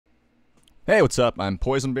Hey, what's up? I'm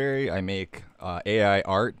Poisonberry. I make AI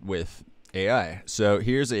art with AI. So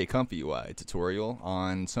here's a ComfyUI tutorial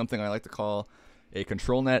on something I like to call a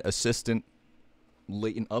ControlNet assistant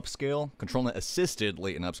latent upscale. ControlNet assisted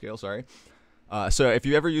latent upscale, sorry. So if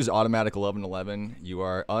you ever use automatic 1111, you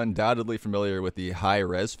are undoubtedly familiar with the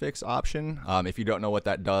HiRes fix option. If you don't know what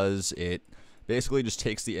that does, it basically just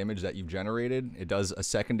takes the image that you've generated. It does a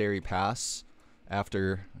secondary pass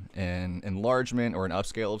after an enlargement or an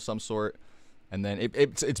upscale of some sort. And then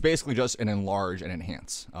it's basically just an enlarge and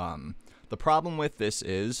enhance. The problem with this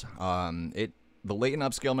is the latent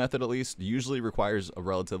upscale method, at least, usually requires a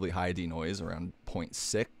relatively high denoise, around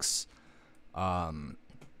 0.6.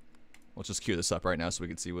 Let's just cue this up right now so we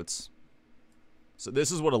can see what's... So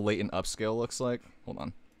this is what a latent upscale looks like. Hold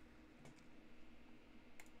on.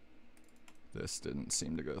 This didn't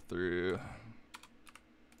seem to go through.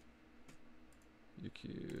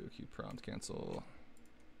 Q prompt cancel.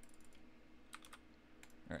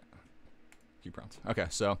 Alright, Q prompt. Okay,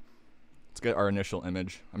 so let's get our initial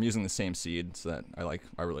image. I'm using the same seed so that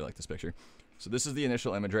I really like this picture. So this is the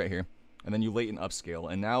initial image right here, and then you latent upscale,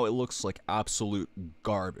 and now it looks like absolute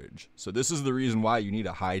garbage. So this is the reason why you need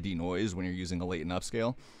a high denoise when you're using a latent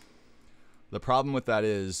upscale. The problem with that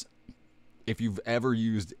is, if you've ever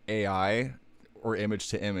used AI or image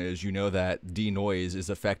to image, you know that denoise is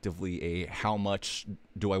effectively a how much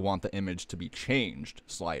do I want the image to be changed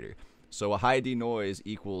slider. So a high denoise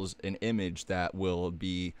equals an image that will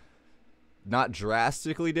be not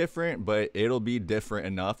drastically different, but it'll be different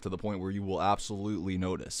enough to the point where you will absolutely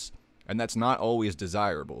notice. And that's not always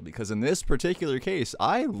desirable, because in this particular case,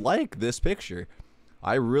 I like this picture.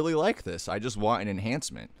 I really like this. I just want an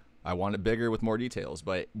enhancement. I want it bigger with more details.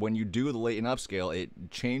 But when you do the latent upscale, it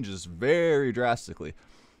changes very drastically.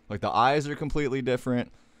 Like the eyes are completely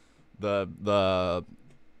different.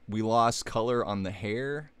 We lost color on the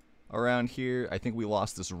hair around here. I think we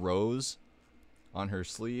lost this rose on her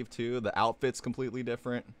sleeve too. The outfit's completely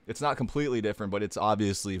different. It's not completely different, but it's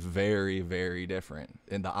obviously very, very different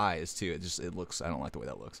in the eyes too. It looks, I don't like the way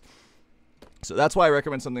that looks. So that's why I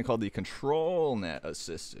recommend something called the ControlNet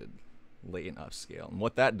assisted latent upscale. And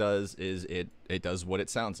what that does is it does what it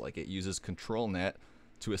sounds like. It uses ControlNet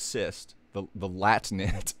to assist the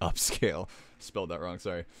Latent Upscale. Spelled that wrong,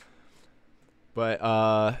 sorry. But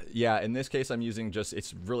yeah, in this case I'm using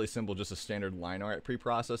it's really simple, just a standard line art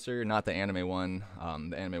preprocessor, not the anime one.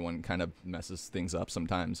 The anime one kind of messes things up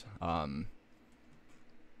sometimes. Yeah,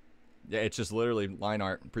 it's just literally line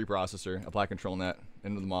art preprocessor, apply ControlNet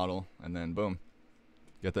into the model, and then boom,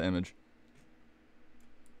 get the image.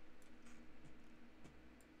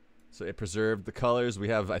 So it preserved the colors. We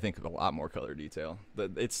have, I think, a lot more color detail.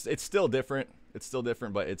 It's still different. It's still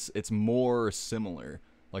different, but it's more similar.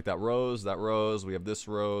 Like that rose, we have this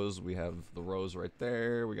rose, we have the rose right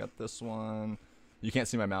there, we got this one. You can't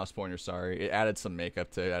see my mouse pointer, sorry. It added some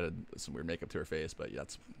makeup to it, added some weird makeup to her face, but yeah,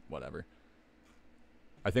 that's whatever.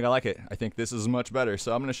 I think I like it. I think this is much better.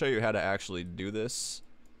 So I'm going to show you how to actually do this.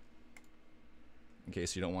 In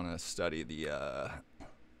case you don't want to study the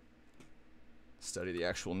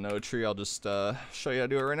actual node tree, I'll just show you how to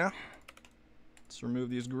do it right now. Let's remove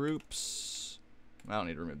these groups. I don't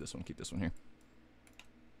need to remove this one, keep this one here.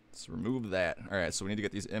 Let's remove that. Alright, so we need to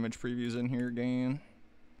get these image previews in here again.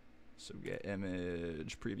 So we get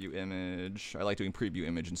image, preview image. I like doing preview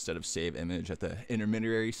image instead of save image at the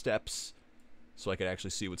intermediary steps, so I could actually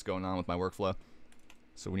see what's going on with my workflow.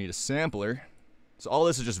 So we need a sampler. So all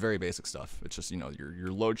this is just very basic stuff. It's just, you know,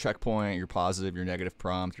 your load checkpoint, your positive, your negative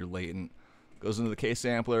prompt, your latent. Goes into the case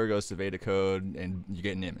sampler, goes to Veda code, and you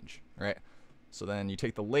get an image, right? So then you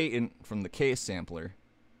take the latent from the case sampler.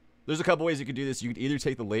 There's a couple ways you could do this. You could either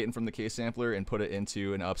take the latent from the case sampler and put it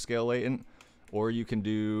into an upscale latent, or you can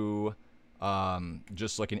do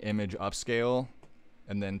just like an image upscale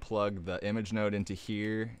and then plug the image node into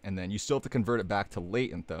here, and then you still have to convert it back to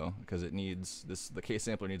latent though, because it needs the case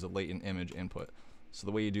sampler needs a latent image input. So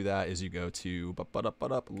the way you do that is you go to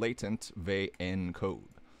latent VN code.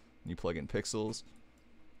 You plug in pixels,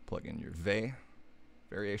 plug in your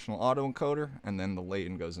variational autoencoder, and then the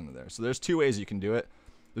latent goes into there. So there's two ways you can do it.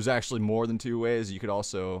 There's actually more than two ways. You could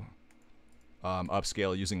also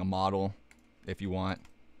upscale using a model if you want.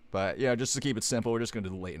 But yeah, just to keep it simple, we're just going to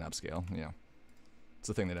do the latent upscale. Yeah, it's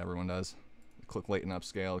the thing that everyone does. Click latent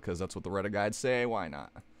upscale because that's what the Reddit guides say. Why not?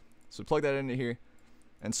 So plug that into here.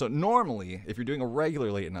 And so normally, if you're doing a regular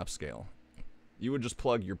latent upscale, you would just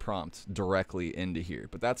plug your prompt directly into here.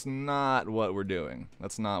 But that's not what we're doing.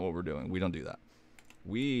 That's not what we're doing. We don't do that.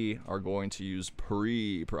 We are going to use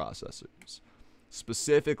preprocessors.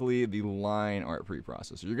 specifically the line art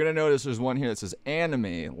preprocessor. You're going to notice there's one here that says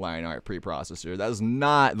anime line art preprocessor. That is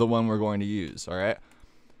not the one we're going to use, all right?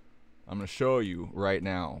 I'm going to show you right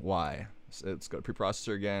now why. So let's go to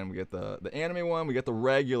preprocessor again. We get the anime one, we get the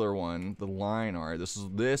regular one, the line art.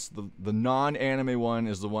 The non-anime one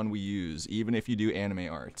is the one we use, even if you do anime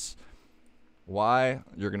arts. Why?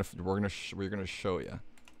 We're gonna show you.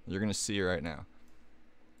 You're gonna see right now.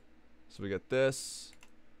 So we get this.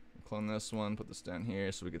 Clone this one, put this down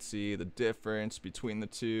here so we can see the difference between the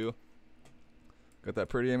two. Got that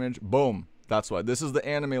pretty image? Boom. That's why. This is the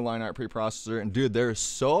anime line art preprocessor, and dude, there's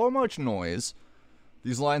so much noise.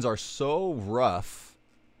 These lines are so rough.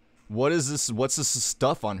 What is this? What's this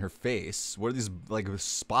stuff on her face? What are these like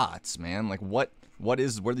spots, man? Like what are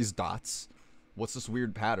these dots? What's this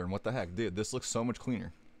weird pattern? What the heck? Dude, this looks so much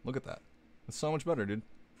cleaner. Look at that. It's so much better, dude.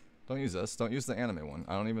 Don't use this. Don't use the anime one.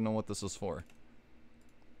 I don't even know what this is for.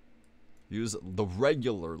 Use the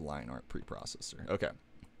regular line art preprocessor. Okay.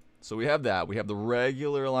 So we have that. We have the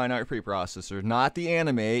regular line art preprocessor, not the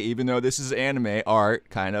anime, even though this is anime art,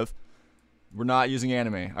 kind of. We're not using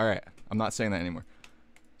anime. All right. I'm not saying that anymore.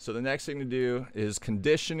 So the next thing to do is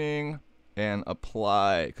conditioning and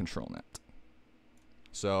apply ControlNet.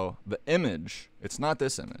 So the image, it's not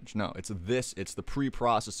this image. No, it's this. It's the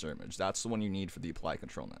preprocessor image. That's the one you need for the apply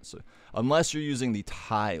ControlNet. So unless you're using the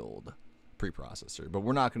tiled preprocessor, but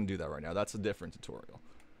we're not going to do that right now. That's a different tutorial.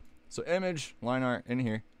 So image, line art in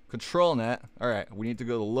here. ControlNet. All right, we need to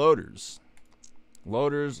go to loaders.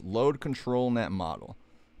 Loaders, load ControlNet model.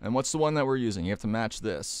 And what's the one that we're using? You have to match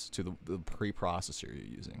this to the preprocessor you're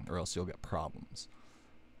using, or else you'll get problems.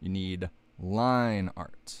 You need line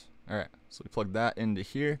art. All right, so we plug that into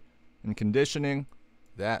here. In conditioning,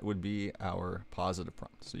 that would be our positive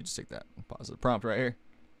prompt. So you just take that positive prompt right here,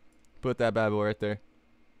 put that bad boy right there,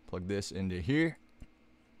 plug this into here,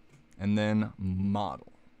 and then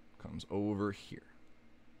model comes over here.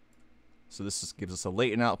 So this just gives us a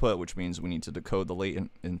latent output, which means we need to decode the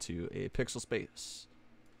latent into a pixel space.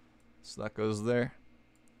 So that goes there.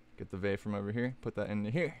 Get the V from over here, put that into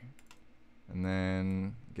here. And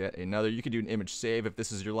then get another. You could do an image save if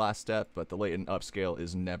this is your last step, but the latent upscale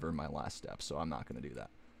is never my last step, so I'm not going to do that.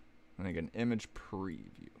 And I get an image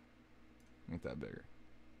preview. Make that bigger.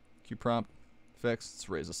 Q prompt fixed. Let's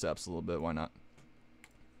raise the steps a little bit. Why not?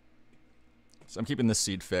 So I'm keeping this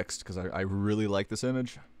seed fixed because I really like this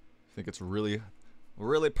image. I think it's really,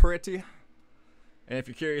 really pretty. And if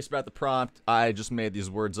you're curious about the prompt, I just made these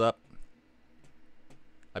words up.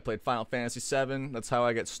 I played Final Fantasy VII. That's how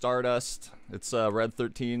I get Stardust. It's Red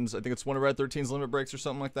 13's. I think it's one of Red 13's limit breaks or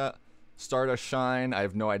something like that. Stardust Shine. I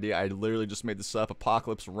have no idea. I literally just made this up.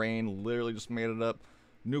 Apocalypse Rain. Literally just made it up.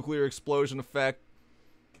 Nuclear Explosion Effect.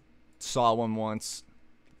 Saw one once.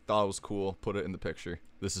 Thought it was cool. Put it in the picture.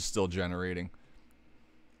 This is still generating.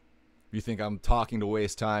 You think I'm talking to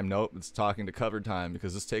waste time? Nope. It's talking to cover time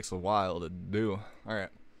because this takes a while to do. All right.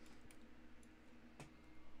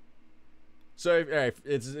 So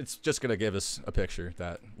it's just going to give us a picture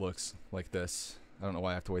that looks like this. I don't know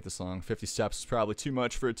why I have to wait this long. 50 steps is probably too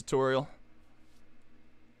much for a tutorial.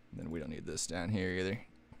 And then we don't need this down here either.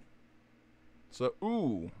 So,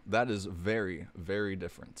 ooh, that is very, very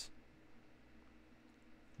different.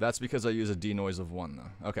 That's because I use a denoise of 1,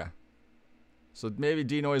 though. Okay. So maybe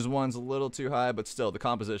denoise 1's a little too high, but still, the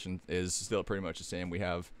composition is still pretty much the same. We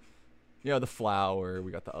have, you know, the flower.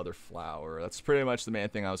 We got the other flower. That's pretty much the main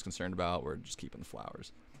thing I was concerned about. We're just keeping the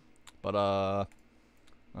flowers. But, I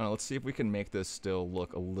don't know, let's see if we can make this still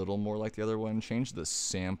look a little more like the other one. Change the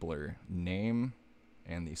sampler name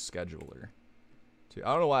and the scheduler to,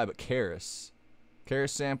 I don't know why, but HiRes.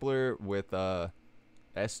 HiRes sampler with SDE,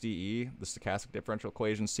 the stochastic differential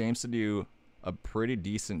equation, seems to do a pretty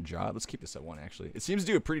decent job. Let's keep this at 1, actually. It seems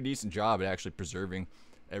to do a pretty decent job at actually preserving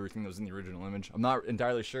everything that was in the original image. I'm not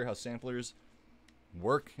entirely sure how samplers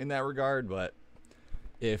work in that regard, but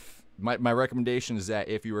if my recommendation is that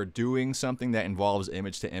if you are doing something that involves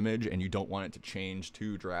image to image and you don't want it to change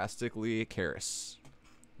too drastically, HiRes.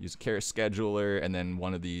 Use a HiRes scheduler and then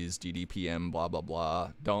one of these DDPM blah blah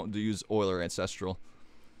blah. Don't use Euler Ancestral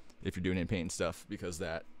if you're doing in paint stuff, because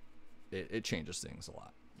that it changes things a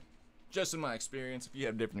lot. Just in my experience. If you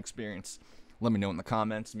have different experience, let me know in the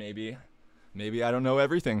comments. Maybe I don't know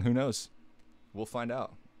everything. Who knows? We'll find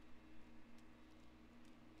out.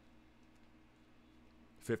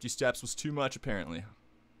 50 steps was too much, apparently.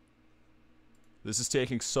 This is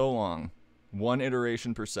taking so long. 1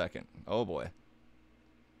 iteration per second. Oh boy.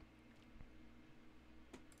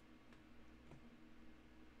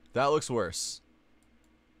 That looks worse.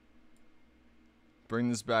 Bring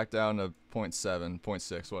this back down to 0.7,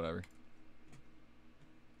 0.6, whatever.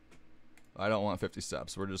 I don't want 50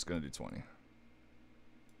 steps. We're just going to do 20.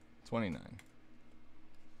 29.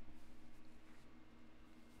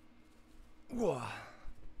 Whoa.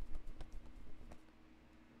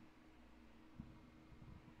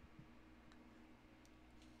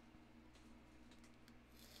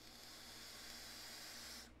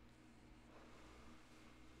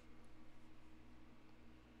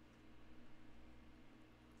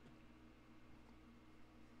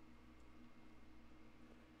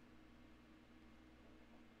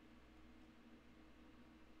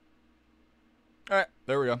 Alright,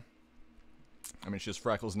 there we go. I mean, it's just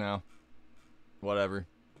freckles now. Whatever.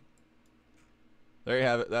 There you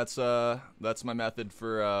have it. That's my method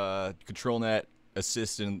for ControlNet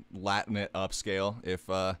Assistant Latent Upscale.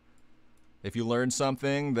 If you learned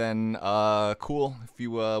something, then cool. If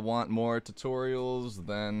you want more tutorials,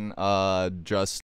 then just